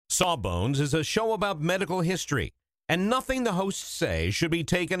Sawbones is a show about medical history, and nothing the hosts say should be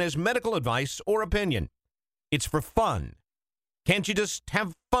taken as medical advice or opinion. It's for fun. Can't you just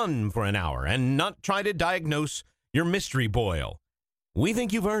have fun for an hour and not try to diagnose your mystery boil? We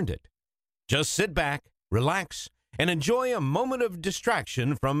think you've earned it. Just sit back, relax, and enjoy a moment of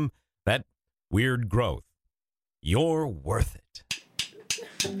distraction from that weird growth. You're worth it.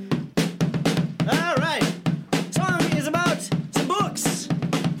 All right. Song is about some books.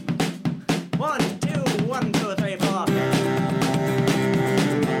 1, 2, 1, 2, 3, 4.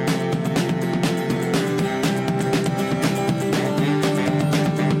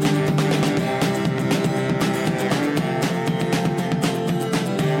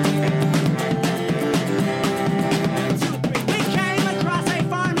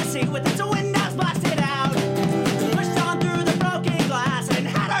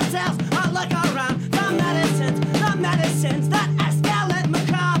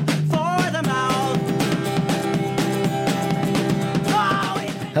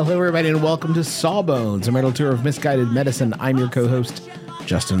 Hello, everybody, and welcome to Sawbones, a medical tour of misguided medicine. I'm your co-host,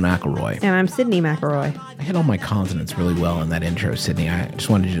 Justin McElroy. And I'm Sydney McElroy. I hit all my consonants really well in that intro, Sydney. I just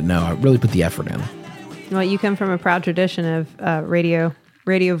wanted you to know I really put the effort in. Well, you come from a proud tradition of radio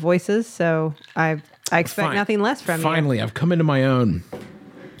voices, so I expect nothing less from you. Finally, I've come into my own.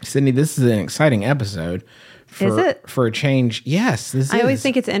 Sydney, this is an exciting episode. Is it? For a change. Yes, this is. I always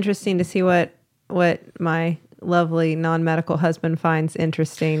think it's interesting to see what my lovely non-medical husband finds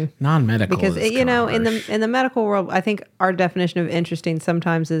interesting. Non-medical because is in harsh. the medical world, I think our definition of interesting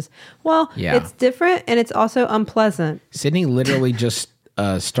sometimes is Yeah. it's different and it's also unpleasant. Sydney literally just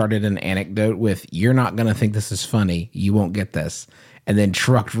started an anecdote with, "You're not going to think this is funny. You won't get this." And then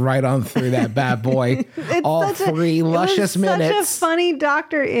trucked right on through that bad boy. All three luscious minutes. Such a funny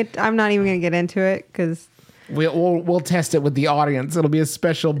doctor. I'm not even going to get into it because We'll test it with the audience. It'll be a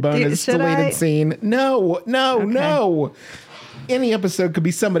special bonus deleted scene. No. Any episode could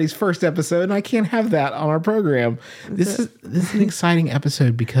be somebody's first episode, and I can't have that on our program. This is an exciting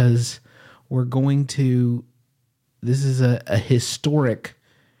episode because this is a historic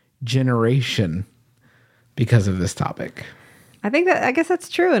generation because of this topic. I guess that's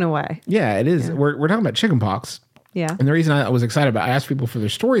true in a way. Yeah, it is. Yeah. We're talking about chickenpox. Yeah. And the reason I was excited about it, I asked people for their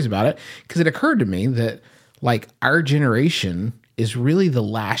stories about it because it occurred to me that like our generation is really the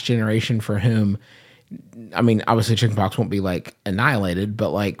last generation for whom, I mean, obviously chickenpox won't be like annihilated,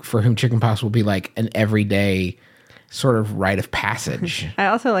 but like for whom chickenpox will be like an everyday sort of rite of passage. I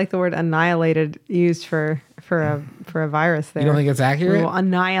also like the word annihilated used for a virus there. You don't think it's accurate? We will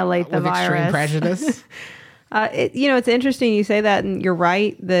annihilate the virus. With extreme prejudice? It's interesting you say that, and you're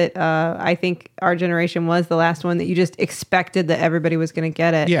right that I think our generation was the last one that you just expected that everybody was going to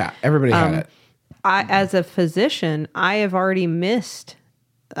get it. Yeah, everybody had it. As a physician, I have already missed.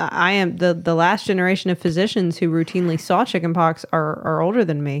 I am the last generation of physicians who routinely saw chickenpox are older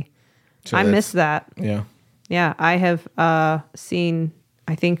than me. So I missed that. Yeah. Yeah, I have seen,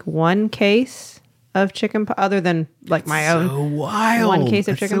 I think, one case of chickenpox, other than like my own wild. One case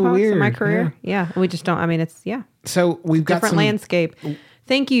of chickenpox in my career. Yeah. We just don't. I mean, it's So we've got different landscape.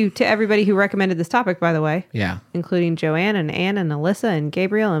 Thank you to everybody who recommended this topic, by the way. Yeah, including Joanne and Ann and Alyssa and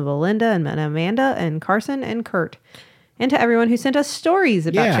Gabriel and Belinda and Amanda and Carson and Kurt, and to everyone who sent us stories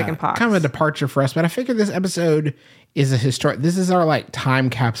about chickenpox. Kind of a departure for us, but I figured this episode is a historic. This is our like time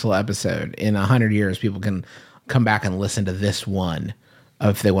capsule episode. In 100 years, people can come back and listen to this one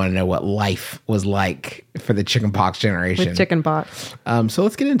if they want to know what life was like for the chickenpox generation. With chickenpox. So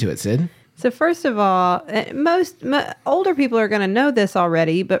let's get into it, Sid. So first of all, most older people are going to know this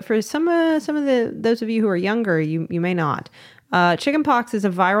already, but for some of those of you who are younger, you may not. Chickenpox is a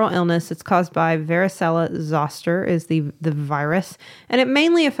viral illness. It's caused by varicella zoster is the virus, and it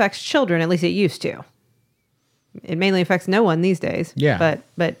mainly affects children. At least it used to. It mainly affects no one these days. Yeah.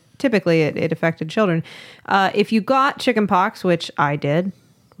 But typically it affected children. If you got chickenpox, which I did,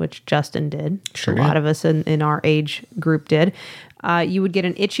 which Justin did, sure a lot of us in our age group did, you would get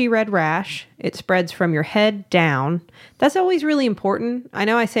an itchy red rash. It spreads from your head down. That's always really important. I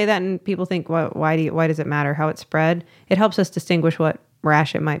know I say that and people think, why does it matter how it spread? It helps us distinguish what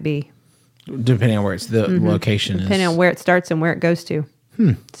rash it might be. Depending on where it's the location is. Depending on where it starts and where it goes to.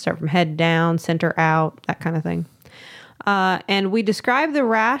 Start from head down, center out, that kind of thing. And we describe the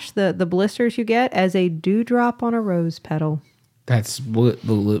rash, the blisters you get, as a dewdrop on a rose petal. That's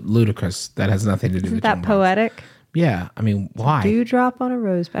ludicrous. That has nothing to do with Isn't that poetic? Yeah. I mean, why? Dewdrop on a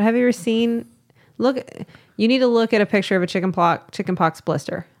rose petal. Have you ever seen... You need to look at a picture of a chickenpox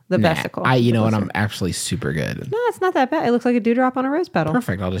blister. The vesicle. You know what? I'm actually super good. No, it's not that bad. It looks like a dewdrop on a rose petal.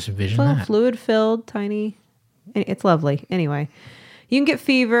 Perfect. I'll just envision it's a little that. fluid-filled, tiny. It's lovely. Anyway. You can get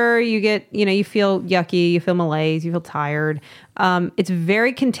fever. You feel yucky. You feel malaise. You feel tired. It's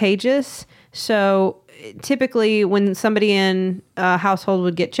very contagious. So typically when somebody in a household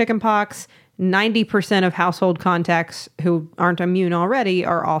would get chickenpox, 90% of household contacts who aren't immune already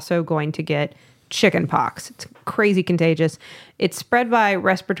are also going to get chickenpox. It's crazy contagious. It's spread by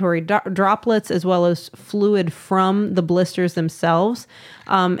respiratory droplets as well as fluid from the blisters themselves.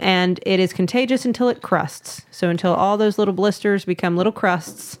 And it is contagious until it crusts. So until all those little blisters become little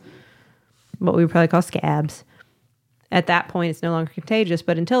crusts, what we would probably call scabs. At that point, it's no longer contagious,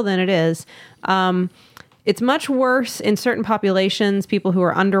 but until then it is. It's much worse in certain populations, people who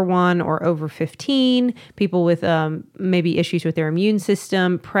are under 1 or over 15, people with maybe issues with their immune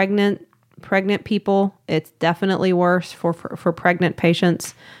system, pregnant people. It's definitely worse for pregnant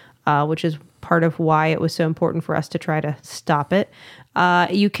patients, which is part of why it was so important for us to try to stop it.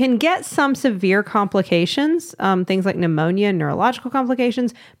 You can get some severe complications, things like pneumonia and neurological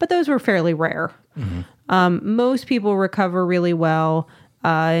complications, but those were fairly rare. Most people recover really well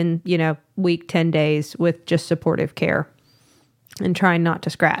in, week, 10 days with just supportive care and trying not to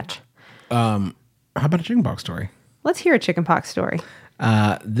scratch. How about a chickenpox story? Let's hear a chickenpox story.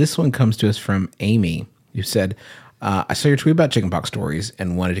 This one comes to us from Amy, who said, I saw your tweet about chickenpox stories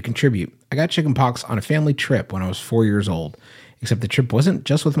and wanted to contribute. I got chickenpox on a family trip when I was 4 years old, except the trip wasn't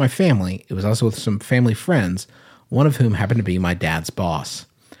just with my family. It was also with some family friends, one of whom happened to be my dad's boss.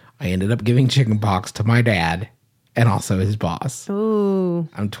 I ended up giving chickenpox to my dad and also his boss. Ooh.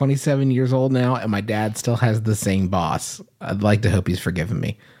 I'm 27 years old now, and my dad still has the same boss. I'd like to hope he's forgiven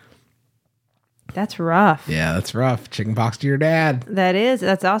me. That's rough. Yeah, that's rough. Chickenpox to your dad.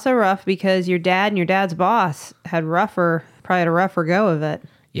 That's also rough because your dad and your dad's boss probably had a rougher go of it.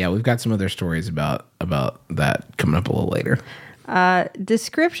 Yeah, we've got some other stories about that coming up a little later.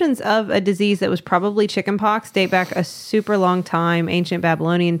 Descriptions of a disease that was probably chickenpox date back a super long time, ancient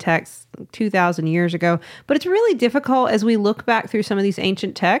Babylonian texts, 2,000 years ago. But it's really difficult as we look back through some of these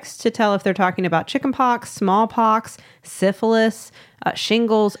ancient texts to tell if they're talking about chickenpox, smallpox, syphilis,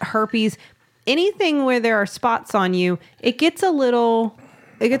 shingles, herpes, anything where there are spots on you. It gets a little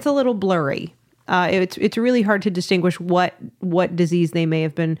blurry. It's really hard to distinguish what disease they may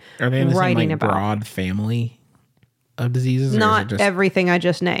have been Are they in the writing same, about. broad family of diseases? Not everything I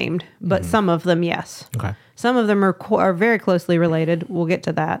just named, but some of them, yes. Okay. Some of them are very closely related. We'll get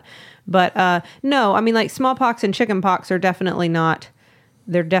to that. But no, I mean, like smallpox and chickenpox are definitely not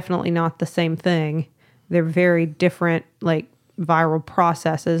the same thing. They're very different, like viral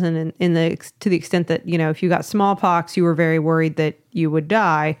processes. And to the extent that, if you got smallpox, you were very worried that you would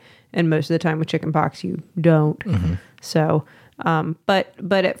die. And most of the time with chickenpox, you don't. Mm-hmm. So, but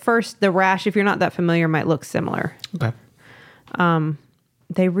at first the rash, if you're not that familiar, might look similar. Okay.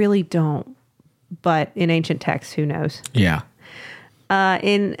 They really don't. But in ancient texts, who knows? Yeah.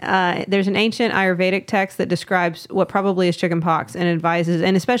 There's an ancient Ayurvedic text that describes what probably is chickenpox and advises,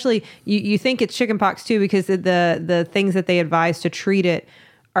 and especially you think it's chickenpox too because the things that they advise to treat it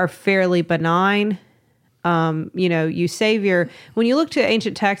are fairly benign. When you look to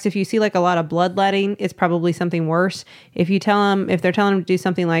ancient texts, if you see like a lot of bloodletting, it's probably something worse. If they're telling them to do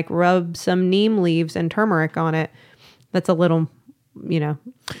something like rub some neem leaves and turmeric on it, that's a little,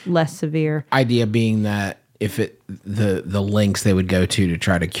 less severe. Idea being that if the lengths they would go to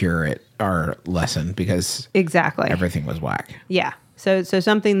try to cure it are lessened because exactly everything was whack. Yeah. So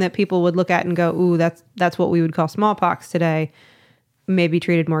something that people would look at and go, ooh, that's what we would call smallpox today, may be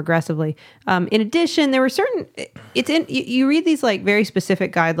treated more aggressively. In addition, there were you read these like very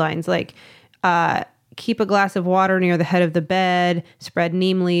specific guidelines, like keep a glass of water near the head of the bed, spread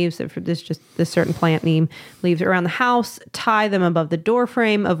neem leaves, for this certain plant neem leaves around the house, tie them above the door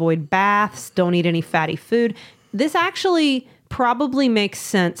frame, avoid baths, don't eat any fatty food. This actually probably makes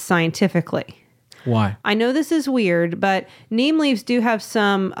sense scientifically. Why? I know this is weird, but neem leaves do have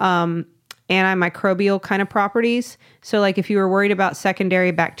some antimicrobial kind of properties. So like if you were worried about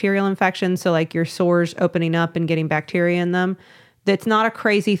secondary bacterial infections, so like your sores opening up and getting bacteria in them, that's not a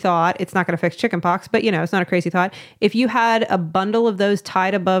crazy thought. It's not going to fix chickenpox, but it's not a crazy thought. If you had a bundle of those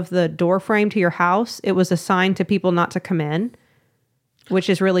tied above the door frame to your house, it was a sign to people not to come in,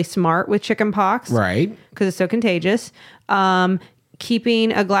 which is really smart with chickenpox. Right. Because it's so contagious.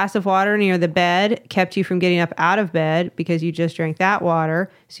 Keeping a glass of water near the bed kept you from getting up out of bed because you just drank that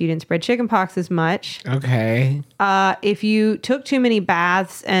water, so you didn't spread chickenpox as much. Okay. If you took too many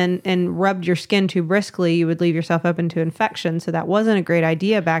baths and rubbed your skin too briskly, you would leave yourself open to infection, so that wasn't a great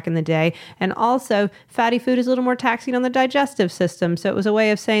idea back in the day. And also, fatty food is a little more taxing on the digestive system, so it was a way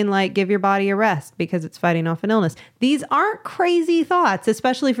of saying, like, give your body a rest because it's fighting off an illness. These aren't crazy thoughts,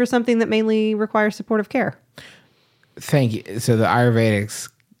 especially for something that mainly requires supportive care. Thank you. So the Ayurvedics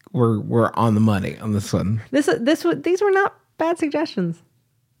were on the money on this one. These were not bad suggestions.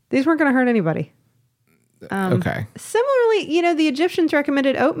 These weren't going to hurt anybody. Okay. Similarly, the Egyptians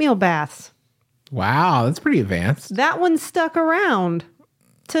recommended oatmeal baths. Wow, that's pretty advanced. That one stuck around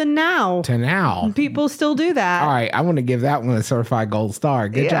to now. People still do that. All right, I want to give that one a certified gold star.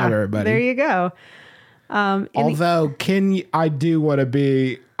 Good job, everybody. There you go. Although, I do want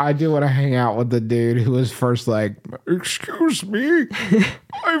to hang out with the dude who was first like, excuse me,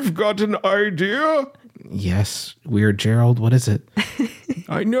 I've got an idea. Yes, Weird Gerald, what is it?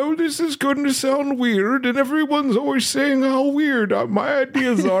 I know this is going to sound weird, and everyone's always saying how weird my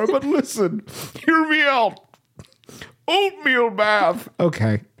ideas are, but listen, hear me out. Oatmeal bath.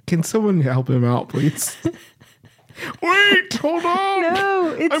 Okay, can someone help him out, please? Wait, hold on.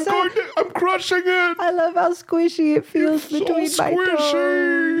 No, I'm crushing it. I love how squishy it feels between my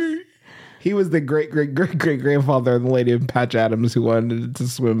toes. He was the great grandfather of the lady of Patch Adams who wanted to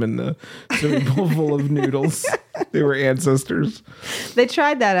swim in the swimming pool full of noodles. They were ancestors. They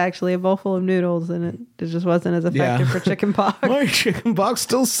tried that actually, a bowl full of noodles, and it just wasn't as effective for chicken pox. My chicken pox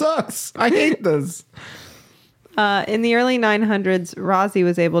still sucks. I hate this. In the early 900s, Razi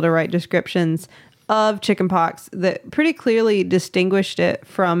was able to write descriptions of chickenpox that pretty clearly distinguished it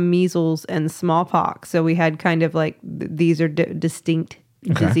from measles and smallpox. So we had kind of like these are distinct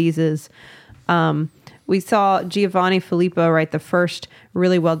diseases. We saw Giovanni Filippo write the first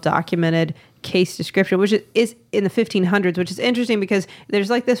really well documented case description, which is in the 1500s, which is interesting because there's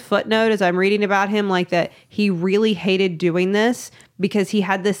like this footnote as I'm reading about him, like that he really hated doing this because he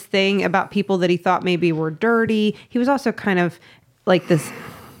had this thing about people that he thought maybe were dirty. He was also kind of like this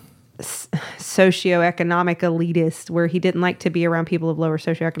socioeconomic elitist where he didn't like to be around people of lower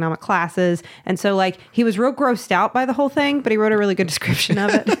socioeconomic classes. And so like he was real grossed out by the whole thing, but he wrote a really good description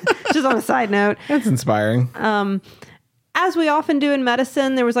of it. Just on a side note. That's inspiring. As we often do in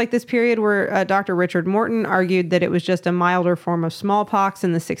medicine, there was like this period where Dr. Richard Morton argued that it was just a milder form of smallpox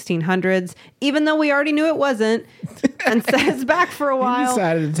in the 1600s, even though we already knew it wasn't, and set us back for a while. He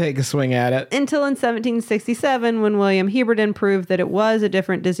decided to take a swing at it. Until in 1767, when William Heberden proved that it was a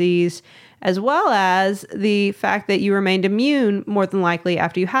different disease, as well as the fact that you remained immune more than likely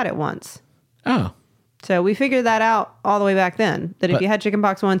after you had it once. Oh. So we figured that out all the way back then, that if you had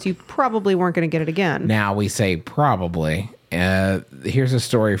chickenpox once, you probably weren't going to get it again. Now we say probably. Here's a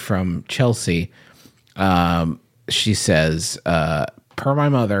story from Chelsea. She says, per my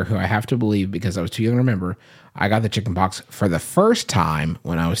mother, who I have to believe because I was too young to remember, I got the chickenpox for the first time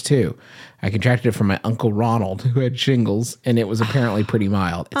when I was 2. I contracted it from my Uncle Ronald, who had shingles, and it was apparently pretty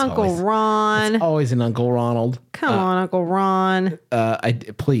mild. Ron. It's always an Uncle Ronald. Come on, Uncle Ron.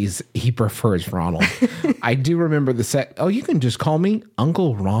 Please, he prefers Ronald. I do remember oh, you can just call me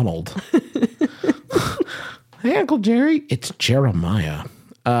Uncle Ronald. Hey, Uncle Jerry. It's Jeremiah.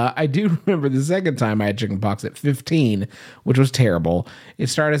 I do remember the second time I had chickenpox at 15, which was terrible. It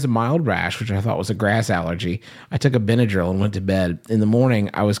started as a mild rash, which I thought was a grass allergy. I took a Benadryl and went to bed. In the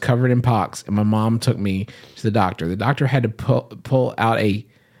morning, I was covered in pox, and my mom took me to the doctor. The doctor had to pull out a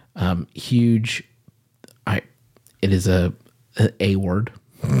huge... it is a word.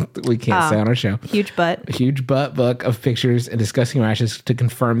 We can't say on our show. Huge butt. A huge butt book of pictures and disgusting rashes to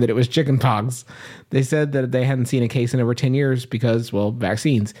confirm that it was chickenpox. They said that they hadn't seen a case in over 10 years because, well,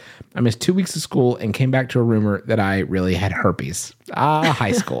 vaccines. I missed 2 weeks of school and came back to a rumor that I really had herpes.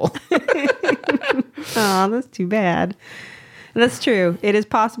 High school. Oh, that's too bad. That's true. It is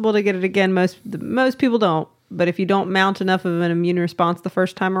possible to get it again. Most people don't. But if you don't mount enough of an immune response the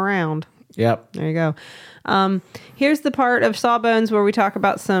first time around. Yep. There you go. Here's the part of Sawbones where we talk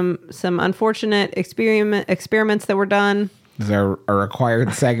about some unfortunate experiments that were done. Is there a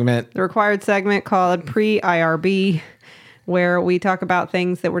required segment? The required segment called Pre-IRB, where we talk about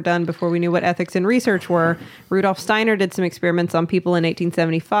things that were done before we knew what ethics in research were. Rudolf Steiner did some experiments on people in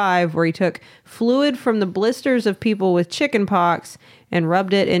 1875 where he took fluid from the blisters of people with chickenpox and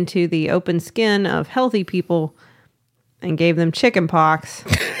rubbed it into the open skin of healthy people and gave them chickenpox.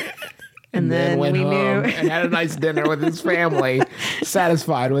 And then went we home knew and had a nice dinner with his family,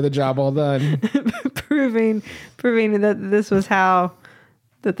 satisfied with a job well done. proving that this was how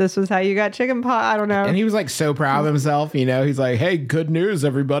you got chickenpox. I don't know. And he was like so proud of himself, you know. He's like, "Hey, good news,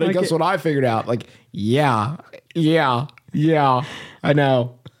 everybody! Like Guess what I figured out?" Like, yeah, I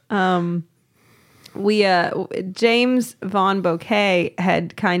know. James von Bouquet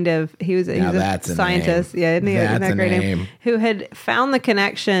had he was a scientist. Yeah, isn't that great name? Who had found the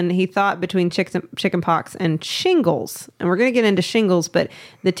connection, he thought, between chickenpox and shingles. And we're going to get into shingles, but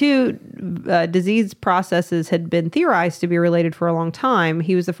the two disease processes had been theorized to be related for a long time.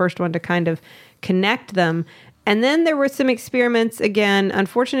 He was the first one to kind of connect them. And then there were some experiments, again,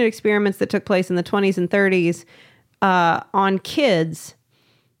 unfortunate experiments that took place in the 20s and 30s on kids,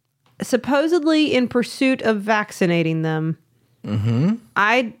 supposedly in pursuit of vaccinating them. Mm-hmm.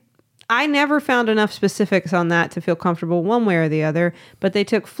 I never found enough specifics on that to feel comfortable one way or the other, but they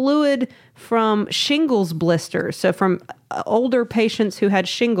took fluid from shingles blisters, so from older patients who had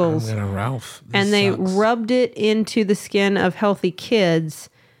shingles, Ralph. and they rubbed it into the skin of healthy kids,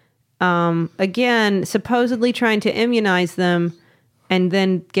 again, supposedly trying to immunize them, and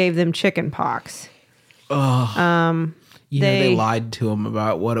then gave them chicken pox. They lied to him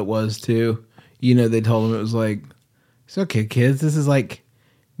about what it was, too. They told him it was like, it's okay, kids, this is like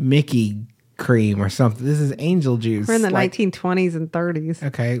Mickey cream or something. This is angel juice. We're in the 1920s and 30s.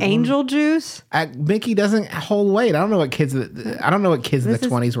 Okay. Angel juice? Mickey doesn't hold weight. I don't know what kids in the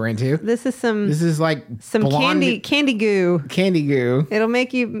 20s were into. This is like some blonde candy goo. Candy goo. It'll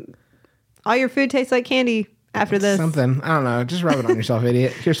make all your food taste like candy after this. Something. I don't know. Just rub it on yourself,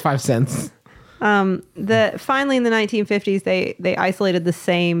 idiot. Here's 5 cents. Finally in the 1950s, they isolated the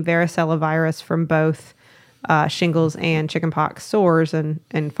same varicella virus from both shingles and chickenpox sores, and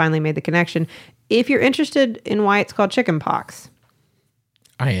finally made the connection. If you're interested in why it's called chickenpox,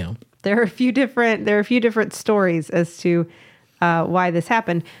 I am. There are a few different stories as to why this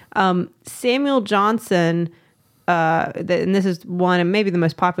happened. Samuel Johnson, and this is one and maybe the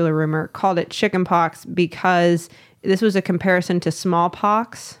most popular rumor, called it chickenpox because this was a comparison to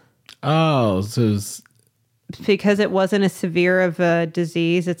smallpox. Oh, so because it wasn't as severe of a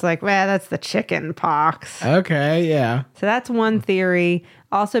disease, it's like, well, that's the chicken pox. Okay, yeah. So that's one theory.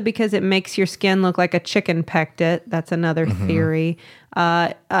 Also because it makes your skin look like a chicken pecked it. That's another theory.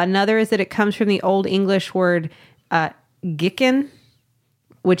 Another is that it comes from the Old English word gicken,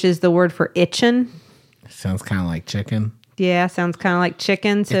 which is the word for itchin. Sounds kind of like chicken. Yeah, sounds kind of like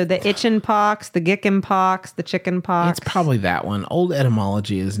chicken. So the itchin pox, the gicken pox, the chicken pox. It's probably that one. Old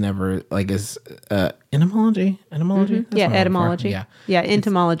etymology is never like as etymology. Mm-hmm. Yeah, etymology. Yeah,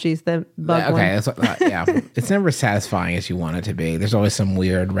 entomology is the bug one. Okay, that's what, yeah. It's never as satisfying as you want it to be. There's always some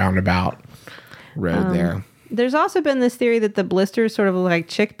weird roundabout road there. There's also been this theory that the blisters sort of look like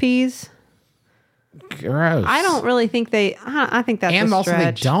chickpeas. Gross. I don't really think I think that's and a also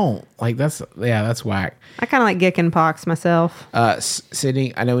stretch. they don't like that's whack. I kind of like gicken pox myself.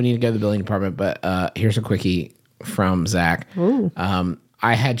 Sydney, I know we need to go to the building department, but here's a quickie from Zach. Ooh.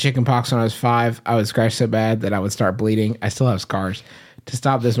 I had chicken pox when I was 5. I would scratch so bad that I would start bleeding. I still have scars. To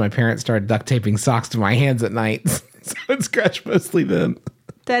stop this, my parents started duct taping socks to my hands at night, so I'd scratch mostly then.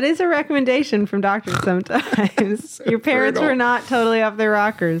 That is a recommendation from doctors sometimes. Your parents were not totally off their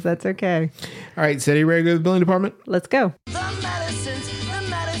rockers. That's okay. All right, Sydney, ready to go to the building department? Let's go. The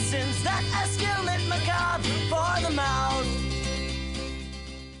medicines that escalate macabre for the mouth.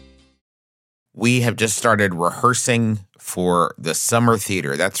 We have just started rehearsing for the summer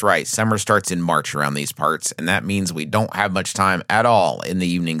theater. That's right. Summer starts in March around these parts, and that means we don't have much time at all in the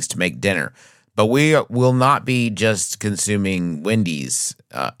evenings to make dinner. But we will not be just consuming Wendy's,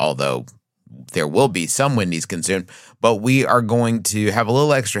 although there will be some Wendy's consumed, but we are going to have a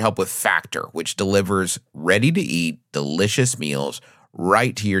little extra help with Factor, which delivers ready-to-eat, delicious meals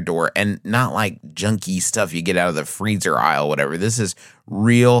right to your door, and not like junky stuff you get out of the freezer aisle, whatever. This is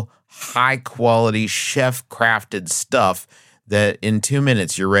real, high-quality, chef-crafted stuff that in 2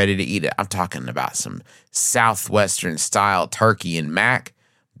 minutes you're ready to eat it. I'm talking about some Southwestern-style turkey and mac.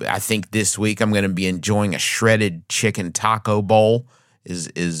 I think this week I'm going to be enjoying a shredded chicken taco bowl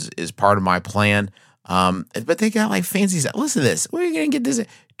is part of my plan. But they got like fancy stuff. Listen to this. Where are you going to get this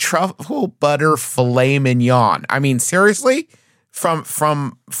truffle butter filet mignon? I mean, seriously, from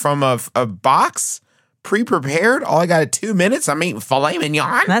a box pre-prepared. All I got at 2 minutes. I'm eating filet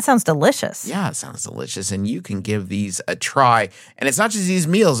mignon. That sounds delicious. Yeah, it sounds delicious, and you can give these a try. And it's not just these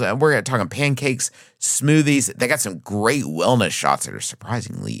meals. We're talking pancakes, smoothies. They got some great wellness shots that are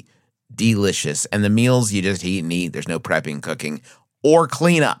surprisingly delicious. And the meals you just eat and eat. There's no prepping, cooking, or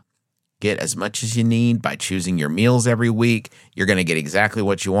cleanup. Get as much as you need by choosing your meals every week. You're going to get exactly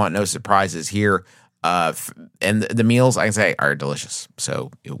what you want. No surprises here. And the meals, I can say, are delicious.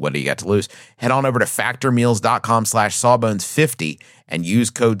 So what do you got to lose? Head on over to factormeals.com/sawbones50 and use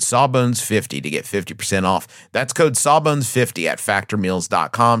code sawbones50 to get 50% off. That's code sawbones50 at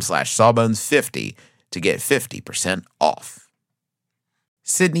factormeals.com/sawbones50 to get 50% off.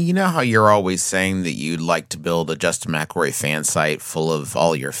 Sydney, you know how you're always saying that you'd like to build a Justin McElroy fan site full of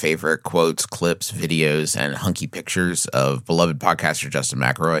all your favorite quotes, clips, videos, and hunky pictures of beloved podcaster Justin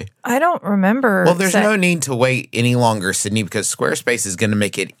McElroy? I don't remember. Well, there's no need to wait any longer, Sydney, because Squarespace is going to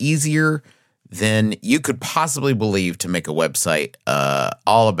make it easier than you could possibly believe to make a website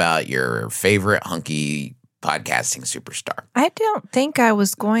all about your favorite hunky podcasting superstar. I don't think I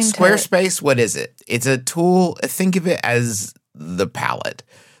was going to. Squarespace, what is it? It's a tool. Think of it as the palette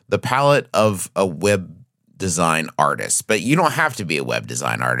of a web design artist. But you don't have to be a web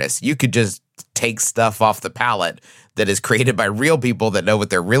design artist. You could just take stuff off the palette that is created by real people that know what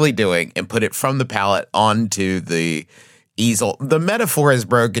they're really doing and put it from the palette onto the easel. The metaphor is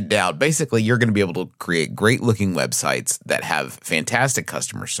broken down. Basically, you're going to be able to create great looking websites that have fantastic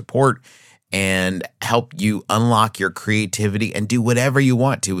customer support and help you unlock your creativity and do whatever you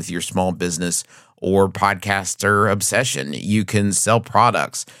want to with your small business or podcaster obsession. You can sell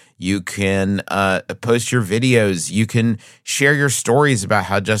products. You can post your videos. You can share your stories about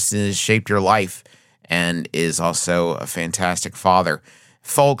how Justin has shaped your life and is also a fantastic father.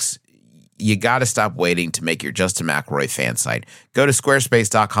 Folks, you got to stop waiting to make your Justin McElroy fan site. Go to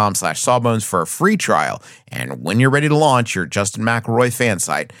squarespace.com/sawbones for a free trial. And when you're ready to launch your Justin McElroy fan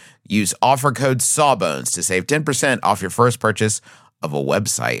site, use offer code Sawbones to save 10% off your first purchase of a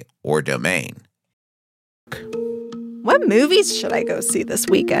website or domain. What movies should I go see this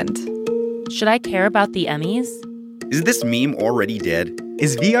weekend? Should I care about the Emmys? Is this meme already dead?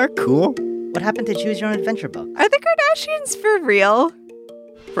 Is VR cool? What happened to Choose Your Own Adventure book? Are the Kardashians for real?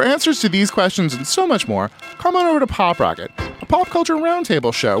 For answers to these questions and so much more, come on over to Pop Rocket, a pop culture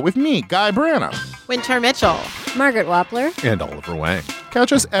roundtable show with me, Guy Branum. Winter Mitchell. Margaret Wappler. And Oliver Wang.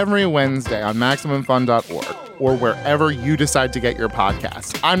 Catch us every Wednesday on MaximumFun.org or wherever you decide to get your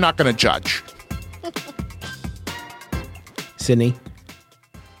podcasts. I'm not going to judge. Sydney,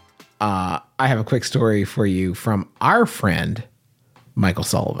 I have a quick story for you from our friend, Michael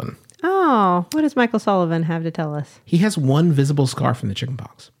Sullivan. Oh, what does Michael Sullivan have to tell us? He has one visible scar from the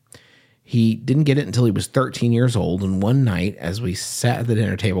chickenpox. He didn't get it until he was 13 years old, and one night, as we sat at the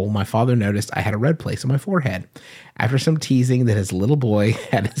dinner table, my father noticed I had a red place on my forehead. After some teasing that his little boy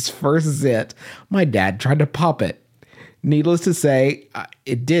had his first zit, my dad tried to pop it. Needless to say,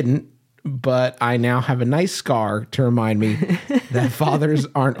 it didn't, but I now have a nice scar to remind me that fathers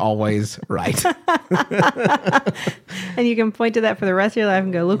aren't always right. And you can point to that for the rest of your life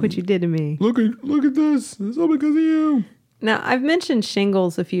and go, look what you did to me. Look at this. It's all because of you. Now, I've mentioned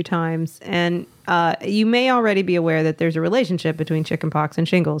shingles a few times, and you may already be aware that there's a relationship between chickenpox and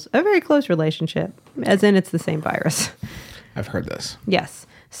shingles, a very close relationship, as in it's the same virus. I've heard this. Yes.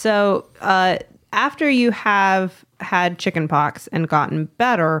 So after you have had chickenpox and gotten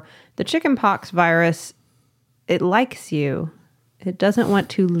better, the chickenpox virus, it likes you. It doesn't want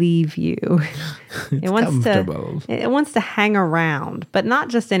to leave you. It wants to hang around, but not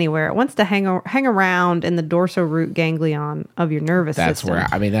just anywhere. It wants to hang around in the dorsoroot ganglion of your nervous system.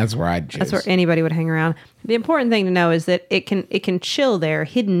 That's where I'd choose. That's where anybody would hang around. The important thing to know is that it can chill there,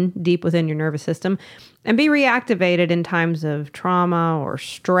 hidden deep within your nervous system, and be reactivated in times of trauma or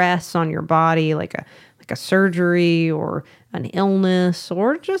stress on your body, like a surgery or an illness,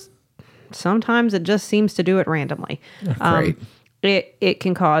 or just sometimes it just seems to do it randomly. Great. It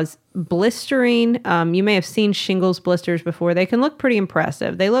can cause blistering. You may have seen shingles blisters before. They can look pretty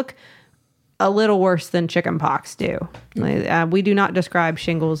impressive. They look a little worse than chickenpox do. We do not describe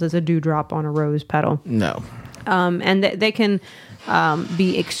shingles as a dewdrop on a rose petal. No. And they can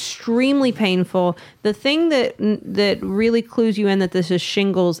be extremely painful. The thing that really clues you in that this is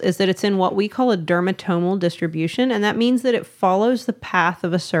shingles is that it's in what we call a dermatomal distribution, and that means that it follows the path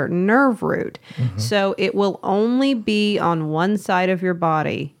of a certain nerve root. Mm-hmm. So it will only be on one side of your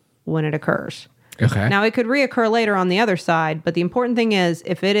body when it occurs. Okay. Now, it could reoccur later on the other side, but the important thing is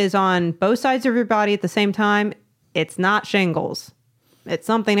if it is on both sides of your body at the same time, it's not shingles. It's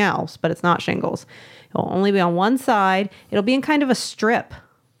something else, but it's not shingles. It'll only be on one side. It'll be in kind of a strip,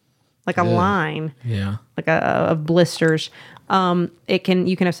 like a line, like of blisters. You can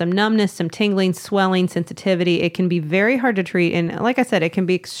have some numbness, some tingling, swelling, sensitivity. It can be very hard to treat, and like I said, it can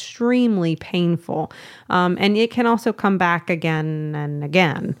be extremely painful. And it can also come back again and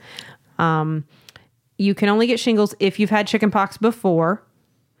again. You can only get shingles if you've had chickenpox before.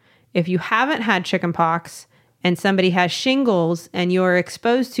 If you haven't had chickenpox and somebody has shingles and you're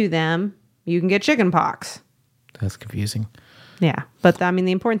exposed to them, you can get chickenpox. That's confusing. Yeah. But the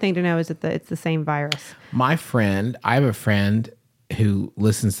important thing to know is that it's the same virus. I have a friend who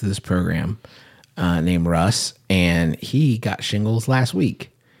listens to this program named Russ, and he got shingles last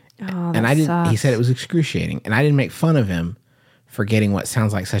week. Oh, and he said it was excruciating. And I didn't make fun of him for getting what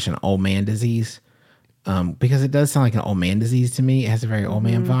sounds like such an old man disease. Because it does sound like an old man disease to me. It has a very old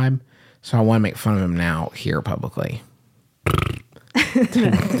man vibe. So I want to make fun of him now here publicly.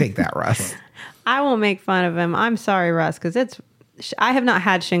 Take that, Russ. I won't make fun of him. I'm sorry, Russ, because I have not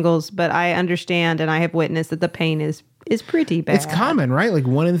had shingles, but I understand and I have witnessed that the pain is is pretty bad. It's common, right? Like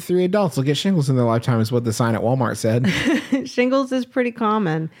 1 in 3 adults will get shingles in their lifetime is what the sign at Walmart said. Shingles is pretty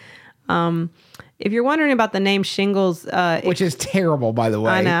common. If you're wondering about the name shingles, which is terrible, by the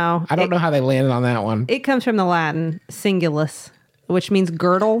way. I know. I don't know how they landed on that one. It comes from the Latin singulus, which means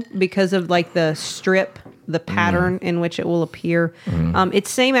girdle because of like the strip, the pattern in which it will appear. It's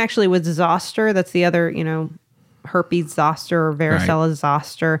same actually with zoster. That's the other, herpes zoster or varicella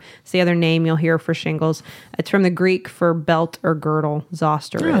zoster. It's the other name you'll hear for shingles. It's from the Greek for belt or girdle.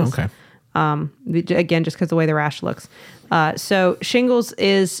 Zoster is. Okay. Again, just because the way the rash looks. So shingles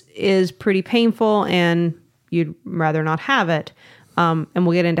is pretty painful, and you'd rather not have it. And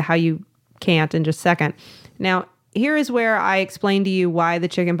we'll get into how you can't in just a second. Now, here is where I explain to you why the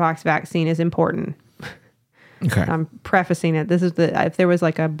chickenpox vaccine is important. Okay. I'm prefacing it. This is if there was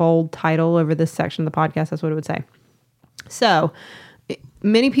like a bold title over this section of the podcast, that's what it would say. So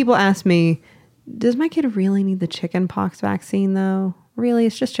many people ask me, does my kid really need the chickenpox vaccine though? Really?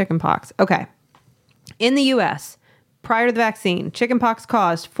 It's just chickenpox. Okay. In the U.S., prior to the vaccine, chickenpox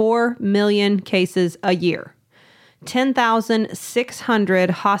caused 4 million cases a year, 10,600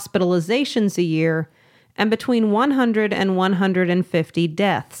 hospitalizations a year, and between 100 and 150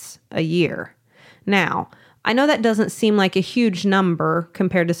 deaths a year. Now, I know that doesn't seem like a huge number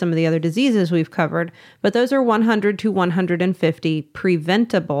compared to some of the other diseases we've covered, but those are 100 to 150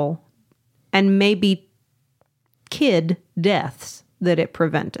 preventable and maybe kid deaths that it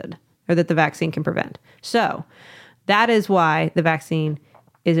prevented or that the vaccine can prevent. So that is why the vaccine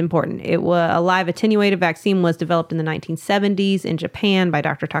is important. A live attenuated vaccine was developed in the 1970s in Japan by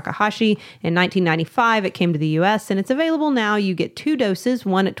Dr. Takahashi. In 1995, it came to the U.S., and it's available now. You get 2 doses,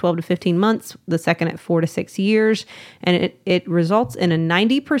 one at 12 to 15 months, the second at 4 to 6 years, and it results in a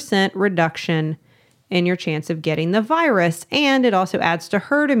 90% reduction in your chance of getting the virus, and it also adds to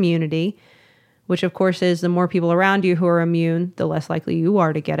herd immunity, which of course is the more people around you who are immune, the less likely you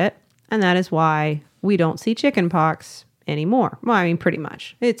are to get it, and that is why we don't see chickenpox anymore. Well, I mean, pretty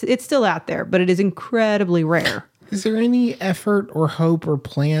much. It's still out there, but it is incredibly rare. Is there any effort or hope or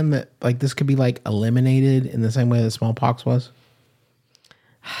plan that like this could be like eliminated in the same way that smallpox was?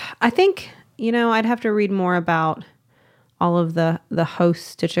 I think, I'd have to read more about all of the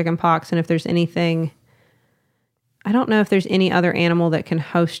hosts to chickenpox and if there's anything. I don't know if there's any other animal that can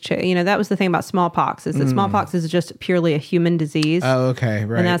host that was the thing about smallpox, is that smallpox is just purely a human disease. Oh, okay,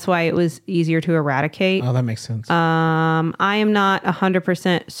 right. And that's why it was easier to eradicate. Oh, that makes sense. I am not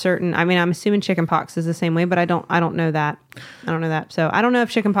 100% certain. I mean, I'm assuming chickenpox is the same way, but I don't know that. So I don't know if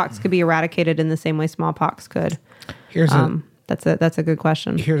chickenpox could be eradicated in the same way smallpox could. That's a good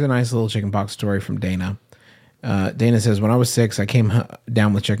question. Here's a nice little chickenpox story from Dana. Dana says, when I was 6, I came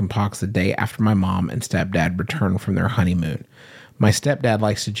down with chickenpox the day after my mom and stepdad returned from their honeymoon. My stepdad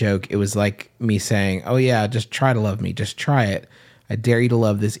likes to joke. It was like me saying, oh yeah, just try to love me. Just try it. I dare you to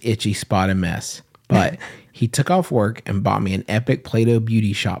love this itchy spot and mess. But he took off work and bought me an epic Play-Doh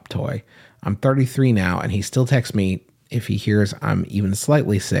beauty shop toy. I'm 33 now, and he still texts me if he hears I'm even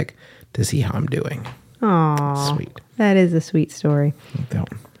slightly sick to see how I'm doing. Aww. Sweet. That is a sweet story. Like that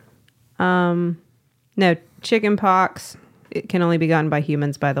one. No, chickenpox, it can only be gotten by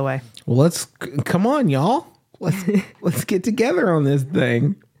humans, by the way. Well, come on, y'all. Let's get together on this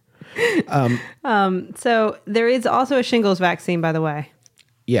thing. So there is also a shingles vaccine, by the way.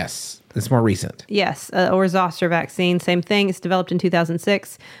 Yes, it's more recent. Yes, or zoster vaccine, same thing. It's developed in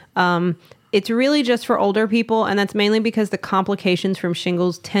 2006. It's really just for older people, and that's mainly because the complications from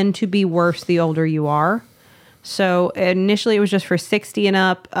shingles tend to be worse the older you are. So initially it was just for 60 and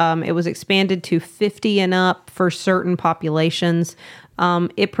up. It was expanded to 50 and up for certain populations.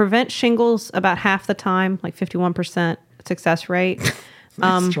 It prevents shingles about half the time, like 51% success rate.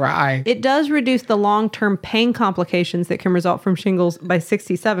 Let's try. It does reduce the long-term pain complications that can result from shingles by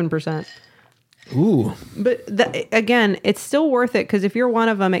 67%. Ooh. But again, it's still worth it because if you're one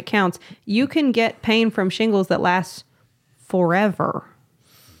of them, it counts. You can get pain from shingles that lasts forever.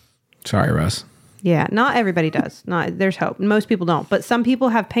 Sorry, Russ. Yeah, not everybody does. There's hope. Most people don't, but some people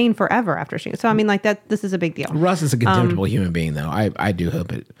have pain forever after shingles. So I mean, like that. This is a big deal. Russ is a contemptible human being, though. I do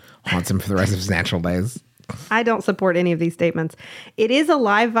hope it haunts him for the rest of his natural days. I don't support any of these statements. It is a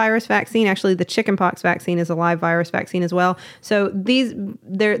live virus vaccine. Actually, the chickenpox vaccine is a live virus vaccine as well. So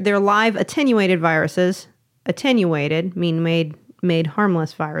they're live attenuated viruses. Attenuated mean made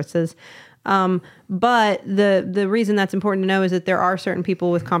harmless viruses. But the reason that's important to know is that there are certain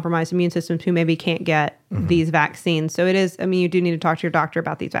people with compromised immune systems who maybe can't get these vaccines. So it is, you do need to talk to your doctor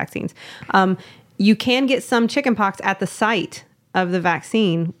about these vaccines. You can get some chickenpox at the site of the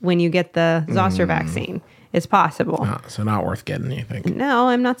vaccine when you get the zoster vaccine. It's possible. So not worth getting, you think? No,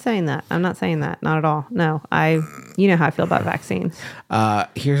 I'm not saying that. Not at all. No, you know how I feel about vaccines.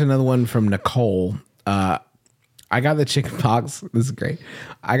 Here's another one from Nicole. I got the chicken pox. This is great.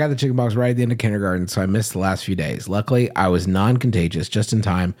 I got the chicken pox right at the end of kindergarten, so I missed the last few days. Luckily, I was non-contagious just in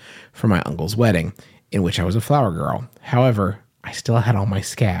time for my uncle's wedding, in which I was a flower girl. However, I still had all my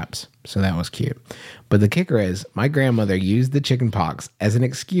scabs, so that was cute. But the kicker is, my grandmother used the chicken pox as an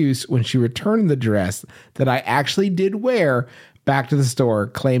excuse when she returned the dress that I actually did wear back to the store,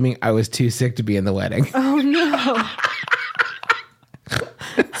 claiming I was too sick to be in the wedding. Oh, no.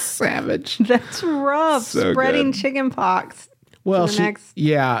 Savage. That's rough. So Spreading good. chicken pox. Well,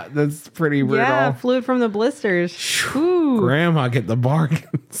 yeah, that's pretty brutal. Yeah, fluid from the blisters. Ooh. Grandma get the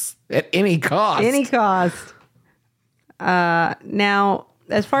bargains at any cost. Any cost. Now,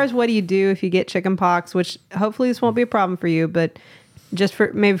 as far as what do you do if you get chicken pox, which hopefully this won't be a problem for you, but just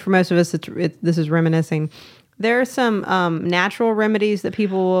for most of us, this is reminiscing. There are some natural remedies that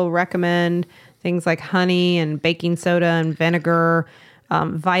people will recommend, things like honey and baking soda and vinegar,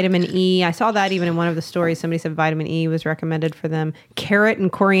 vitamin E. I saw that even in one of the stories. Somebody said vitamin E was recommended for them. Carrot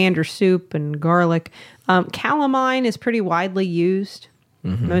and coriander soup and garlic. Calamine is pretty widely used.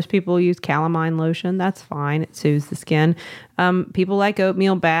 Mm-hmm. Most people use calamine lotion. That's fine. It soothes the skin. People like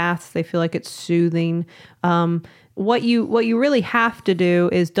oatmeal baths. They feel like it's soothing. What you really have to do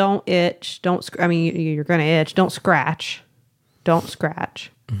is don't itch. You're going to itch. Don't scratch. Don't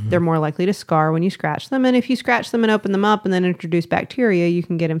scratch. Mm-hmm. They're more likely to scar when you scratch them. And if you scratch them and open them up and then introduce bacteria, you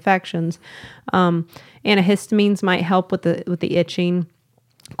can get infections. Antihistamines might help with the itching.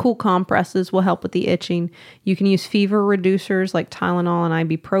 Cool compresses will help with the itching. You can use fever reducers like Tylenol and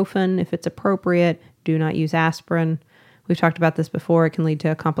ibuprofen if it's appropriate. Do not use aspirin. We've talked about this before. It can lead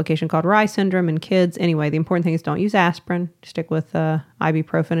to a complication called Rye syndrome in kids. Anyway, the important thing is don't use aspirin. Stick with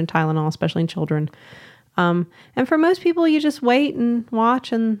ibuprofen and Tylenol, especially in children. And for most people, you just wait and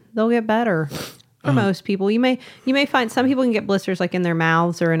watch and they'll get better. For most people, you may find some people can get blisters like in their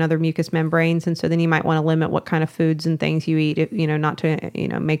mouths or in other mucous membranes, and so then you might want to limit what kind of foods and things you eat, not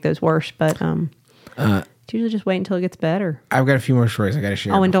to make those worse. But usually just wait until it gets better. I've got a few more stories I got to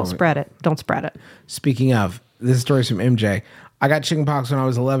share. Oh, and don't spread it. Don't spread it. Speaking of, this story's from MJ. I got chickenpox when I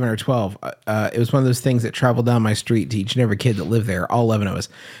was 11 or 12. It was one of those things that traveled down my street to each and every kid that lived there, all 11 of us.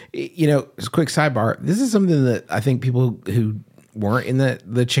 Just a quick sidebar. This is something that I think people who weren't in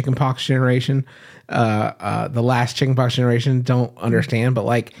the chickenpox generation, the last chickenpox generation, don't understand. But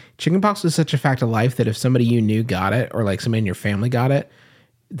like, chickenpox was such a fact of life that if somebody you knew got it, or like somebody in your family got it,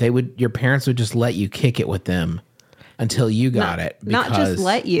 your parents would just let you kick it with them until you got it. Because, not just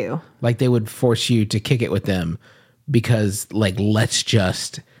let you. Like, they would force you to kick it with them because, like, let's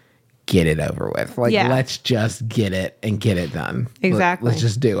just get it over with. Like, let's just get it and get it done. Exactly. Let's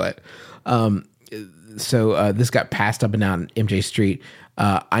just do it. So this got passed up and down MJ Street.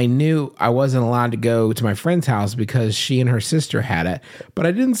 I knew I wasn't allowed to go to my friend's house because she and her sister had it, but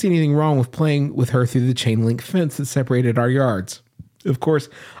I didn't see anything wrong with playing with her through the chain link fence that separated our yards. Of course,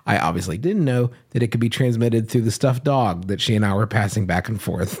 I obviously didn't know that it could be transmitted through the stuffed dog that she and I were passing back and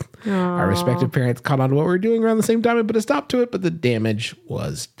forth. Aww. Our respective parents caught on to what we were doing around the same time and put a stop to it, but the damage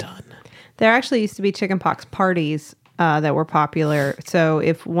was done. There actually used to be chickenpox parties that were popular. So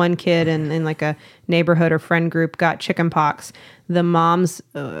if one kid in like a neighborhood or friend group got chickenpox, the moms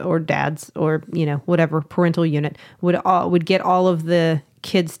or dads or whatever parental unit would get all of the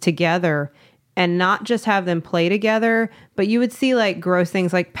kids together and not just have them play together, but you would see like gross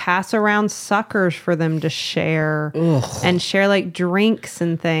things like pass around suckers for them to share. Ugh. And share like drinks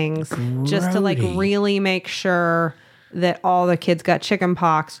and things. Grody. Just to like really make sure that all the kids got chicken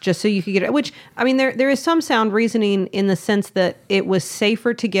pox just so you could get it, which, I mean, there is some sound reasoning in the sense that it was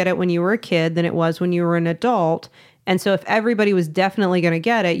safer to get it when you were a kid than it was when you were an adult. And so if everybody was definitely going to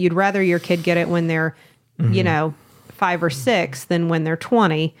get it, you'd rather your kid get it when they're, 5 or 6 than when they're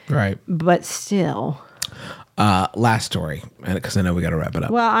 20. Right. But still. Last story, because I know we got to wrap it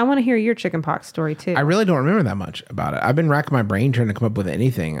up. Well, I want to hear your chickenpox story too. I really don't remember that much about it. I've been racking my brain trying to come up with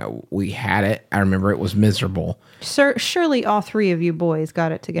anything. We had it. I remember it was miserable. Surely all 3 of you boys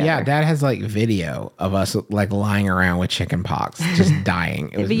got it together. Yeah, Dad has like video of us like lying around with chickenpox, just dying.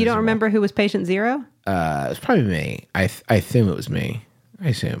 But you don't remember who was patient 0? It was probably me. I assume it was me. I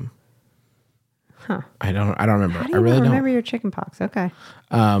assume. Huh. I don't remember. How do you I really remember your chickenpox? Okay.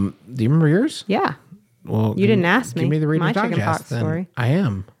 Do you remember yours? Yeah. Well, you didn't ask me. Give me the Reader's my Digest, chickenpox story. I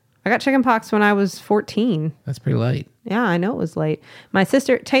am. I got chickenpox when I was 14. That's pretty late. Yeah, I know it was late. My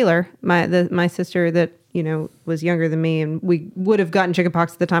sister Taylor, my sister that was younger than me, and we would have gotten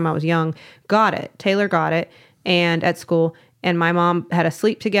chickenpox at the time I was young, got it. Taylor got it, and at school, and my mom had to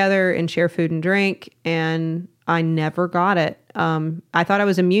sleep together and share food and drink, and I never got it. I thought I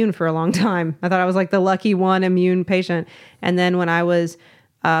was immune for a long time. I thought I was like the lucky one immune patient. And then when I was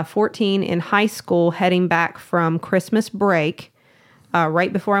 14 in high school, heading back from Christmas break,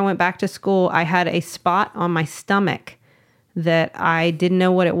 right before I went back to school, I had a spot on my stomach that I didn't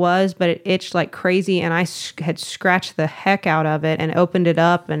know what it was, but it itched like crazy, and I had scratched the heck out of it and opened it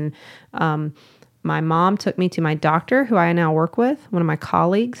up. And my mom took me to my doctor, who I now work with, one of my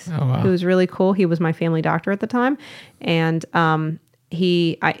colleagues, who was really cool. He was my family doctor at the time, and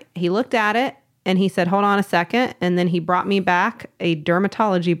he looked at it and he said, "Hold on a second," and then he brought me back a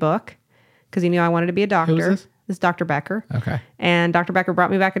dermatology book because he knew I wanted to be a doctor. Who was this? This is Dr. Becker. Okay. And Dr. Becker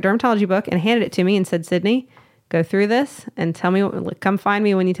brought me back a dermatology book and handed it to me and said, "Sydney, go through this and tell me, come find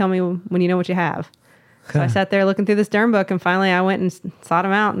me when you tell me when you know what you have." So I sat there looking through this derm book, and finally I went and sought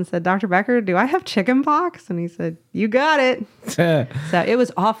him out and said, "Dr. Becker, do I have chicken pox?" And he said, "You got it." So it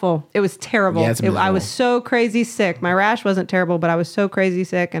was awful. It was terrible. Yeah, I was so crazy sick. My rash wasn't terrible, but I was so crazy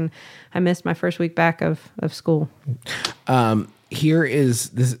sick, and I missed my first week back of school. Here is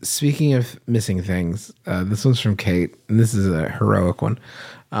this. Speaking of missing things, this one's from Kate, and this is a heroic one.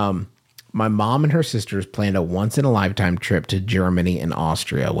 My mom and her sisters planned a once-in-a-lifetime trip to Germany and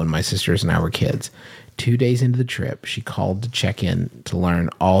Austria when my sisters and I were kids. 2 days into the trip, she called to check in to learn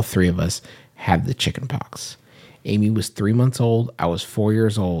all three of us had the chicken pox. Amy was 3 months old, I was 4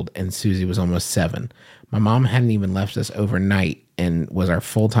 years old, and Susie was almost 7. My mom hadn't even left us overnight and was our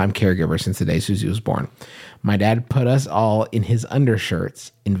full-time caregiver since the day Susie was born. My dad put us all in his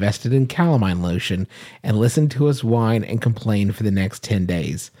undershirts, invested in calamine lotion, and listened to us whine and complain for the next 10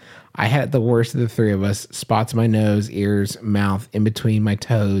 days. I had the worst of the three of us, spots in my nose, ears, mouth, in between my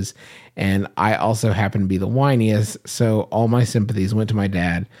toes, and I also happened to be the whiniest, so all my sympathies went to my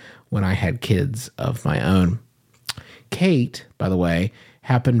dad when I had kids of my own. Kate, by the way,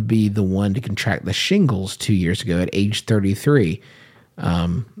 happened to be the one to contract the shingles 2 years ago at age 33.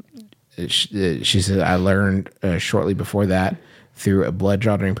 She said, I learned shortly before that through a blood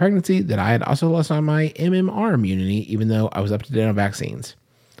draw during pregnancy that I had also lost on my MMR immunity, even though I was up to date on vaccines.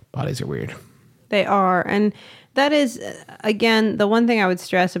 Bodies are weird. They are. And that is, again, the one thing I would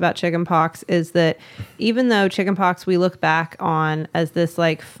stress about chickenpox is that even though chickenpox we look back on as this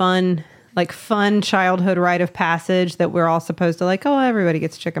fun childhood rite of passage that we're all supposed to everybody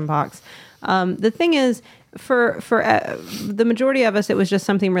gets chickenpox. The thing is, for the majority of us, it was just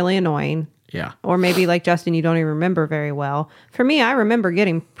something really annoying. Yeah. Or maybe like Justin, you don't even remember very well. For me, I remember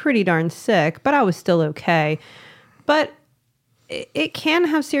getting pretty darn sick, but I was still okay. But it can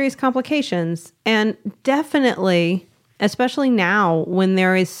have serious complications, and definitely, especially now when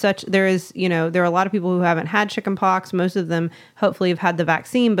there are a lot of people who haven't had chickenpox. Most of them hopefully have had the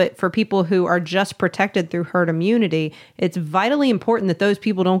vaccine, but for people who are just protected through herd immunity, it's vitally important that those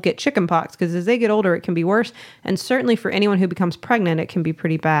people don't get chickenpox, because as they get older, it can be worse. And certainly for anyone who becomes pregnant, it can be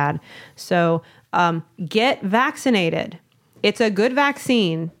pretty bad. So get vaccinated. It's a good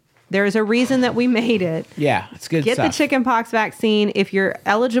vaccine. There is a reason that we made it. Yeah, it's good Get stuff. the chickenpox vaccine. If you're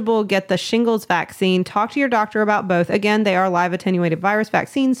eligible, get the shingles vaccine. Talk to your doctor about both. Again, they are live attenuated virus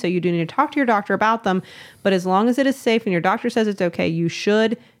vaccines, so you do need to talk to your doctor about them. But as long as it is safe and your doctor says it's okay, you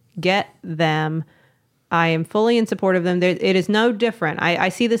should get them. I am fully in support of them. It is no different. I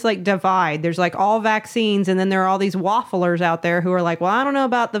see this divide. There's all vaccines, and then there are all these wafflers out there who are like, well, I don't know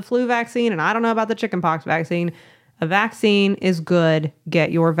about the flu vaccine, and I don't know about the chickenpox vaccine. A vaccine is good.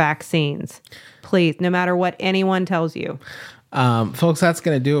 Get your vaccines, please, no matter what anyone tells you. Folks, that's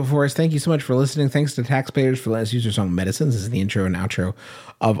going to do it for us. Thank you so much for listening. Thanks to taxpayers for letting us use their song Medicines. This is the intro and outro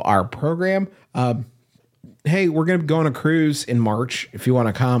of our program. Hey, we're going to go on a cruise in March. If you want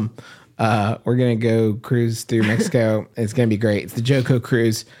to come, we're going to go cruise through Mexico. It's going to be great. It's the Joco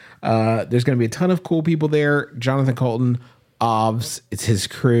cruise. There's going to be a ton of cool people there. Jonathan Colton, OBS, it's his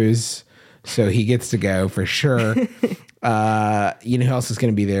cruise. So he gets to go for sure. You know who else is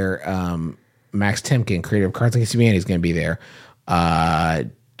going to be there? Max Temkin, creator of Cards Against Humanity, is going to be there.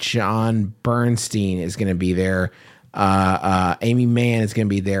 John Bernstein is going to be there. Amy Mann is going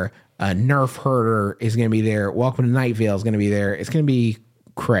to be there. Nerf Herder is going to be there. Welcome to Night Vale is going to be there. It's going to be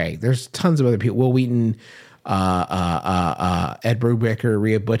cray. There's tons of other people. Will Wheaton, Ed Brubaker,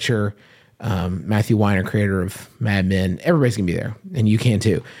 Rhea Butcher, Matthew Weiner, creator of Mad Men. Everybody's going to be there, and you can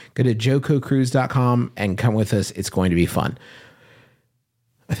too. Go to jococruise.com and come with us. It's going to be fun.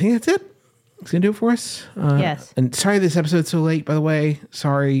 I think that's it. It's going to do it for us. Yes. And sorry this episode's so late, by the way.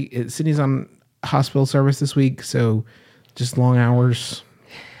 Sorry. Sydney's on hospital service this week, so just long hours.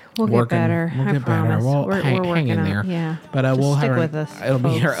 We'll get better. We'll I get better. promise. Well, We're hang working in on- there. Yeah. But Just we'll stick have with us. It'll be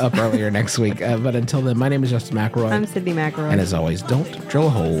here folks. up earlier next week. But until then, my name is Justin McElroy. I'm Sydney McElroy. And as always, don't drill a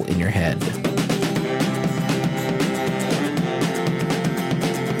hole in your head.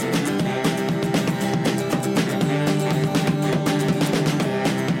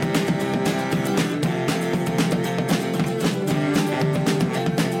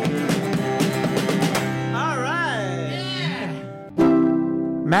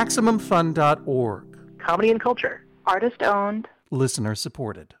 MaximumFun.org. Comedy and culture. Artist owned. Listener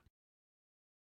supported.